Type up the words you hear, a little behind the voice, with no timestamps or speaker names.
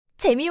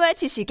재미와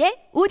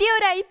지식의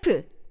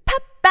오디오라이프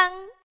팝빵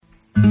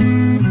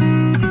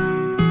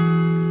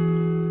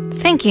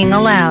Thinking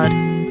aloud.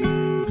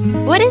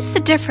 What is the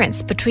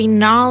difference between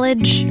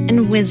knowledge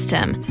and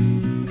wisdom?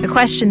 A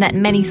question that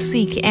many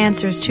seek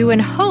answers to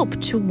and hope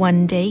to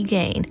one day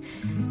gain.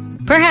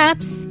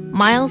 Perhaps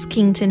Miles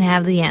Kington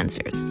have the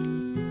answers.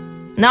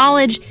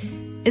 Knowledge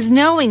is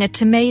knowing a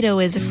tomato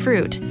is a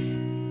fruit.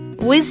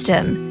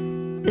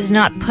 Wisdom is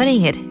not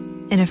putting it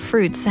in a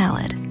fruit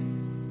salad.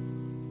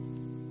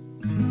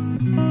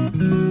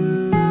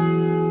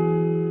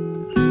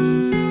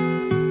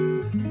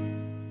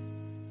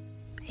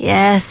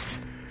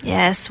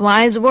 Yes,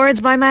 wise words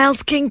by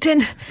Miles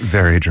Kington.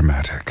 Very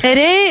dramatic. It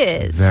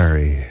is.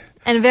 Very.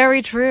 And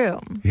very true.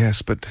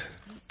 Yes, but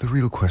the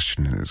real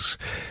question is,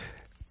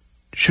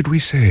 should we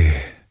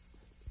say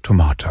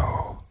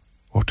tomato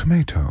or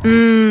tomato?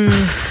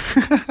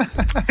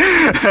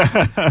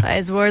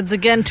 Wise words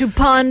again to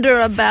ponder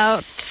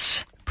about.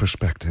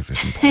 Perspective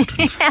is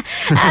important.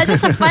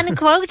 Just a fun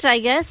quote, I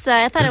guess.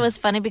 I thought it was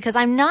funny because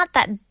I'm not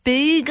that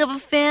big of a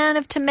fan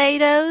of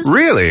tomatoes.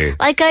 Really?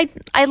 Like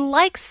I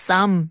like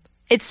some.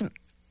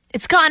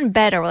 It's gotten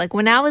better. Like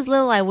when I was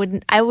little,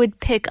 I would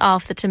pick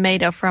off the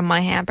tomato from my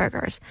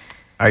hamburgers.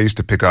 I used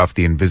to pick off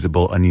the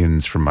invisible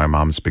onions from my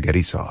mom's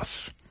spaghetti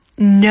sauce.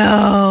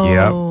 No.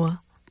 Yeah.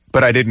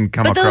 But I didn't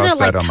come But those across are,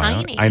 like, that on my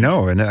tiny. own. I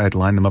know, and I'd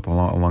line them up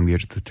along the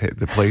edge of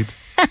the plate.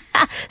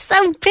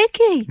 So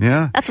picky.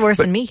 Yeah. That's worse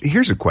But than me.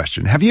 Here's a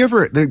question. Have you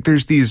ever,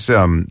 there's these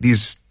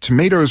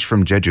tomatoes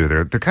from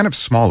Jeju. They're kind of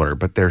smaller,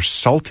 but they're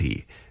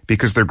salty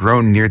because they're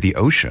grown near the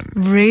ocean.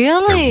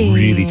 Really? They're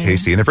really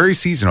tasty, and they're very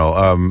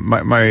seasonal.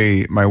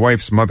 My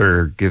wife's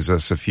mother gives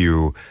us a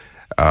few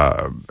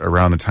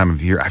around the time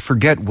of year. I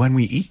forget when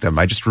we eat them.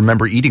 I just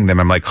remember eating them.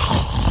 I'm like,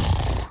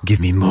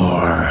 give me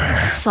more.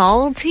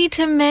 Salty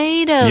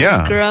tomatoes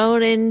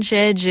grown in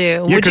Jeju.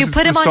 Yeah, Would you 'cause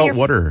put it's them the on salt your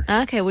water.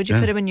 Okay, would you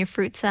put them in your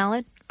fruit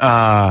salad?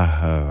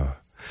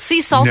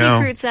 See, salty no.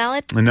 fruit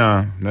salad?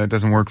 No, that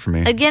doesn't work for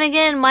me.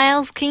 Again,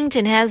 Miles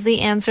Kington has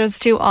the answers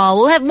to all.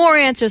 We'll have more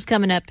answers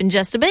coming up in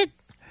just a bit.